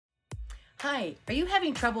Hi, are you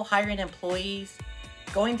having trouble hiring employees?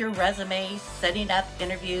 Going through resumes, setting up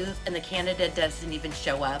interviews, and the candidate doesn't even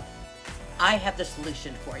show up? I have the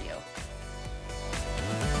solution for you.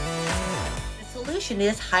 The solution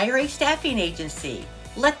is hire a staffing agency.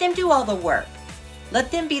 Let them do all the work. Let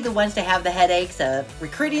them be the ones to have the headaches of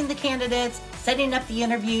recruiting the candidates, setting up the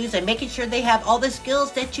interviews, and making sure they have all the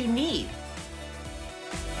skills that you need.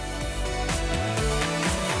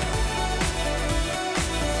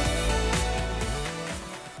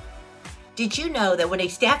 Did you know that when a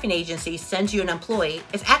staffing agency sends you an employee,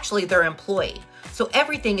 it's actually their employee? So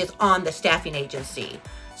everything is on the staffing agency.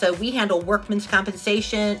 So we handle workman's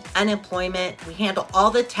compensation, unemployment, we handle all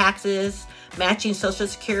the taxes, matching Social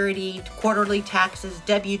Security, quarterly taxes,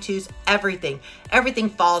 W-2s, everything. Everything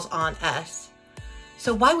falls on us.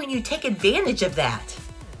 So why wouldn't you take advantage of that?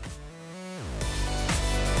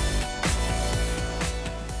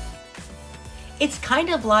 It's kind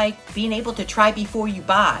of like being able to try before you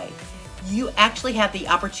buy. You actually have the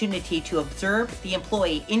opportunity to observe the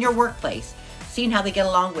employee in your workplace, seeing how they get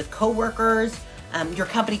along with coworkers, your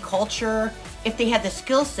company culture, if they have the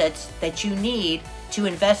skill sets that you need to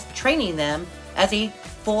invest training them as a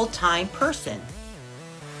full-time person.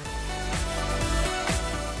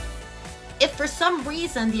 If for some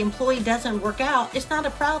reason the employee doesn't work out, it's not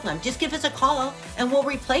a problem. Just give us a call and we'll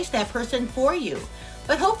replace that person for you.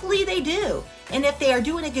 But hopefully they do. And if they are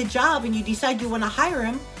doing a good job and you decide you want to hire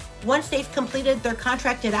them, once they've completed their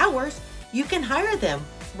contracted hours, you can hire them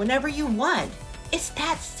whenever you want. It's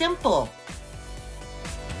that simple.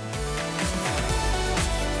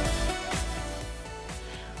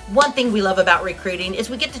 One thing we love about recruiting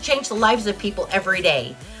is we get to change the lives of people every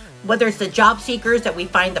day. Whether it's the job seekers that we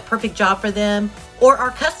find the perfect job for them, or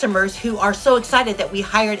our customers who are so excited that we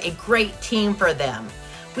hired a great team for them.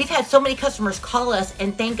 We've had so many customers call us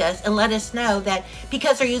and thank us and let us know that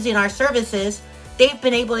because they're using our services, they've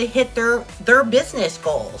been able to hit their business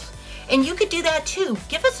goals. And you could do that too.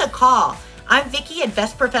 Give us a call. I'm Vicki at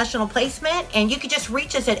Best Professional Placement, and you could just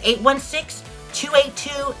reach us at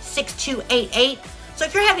 816-282-6288. So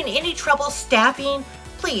if you're having any trouble staffing,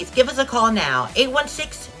 please give us a call now,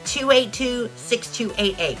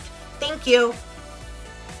 816-282-6288. Thank you.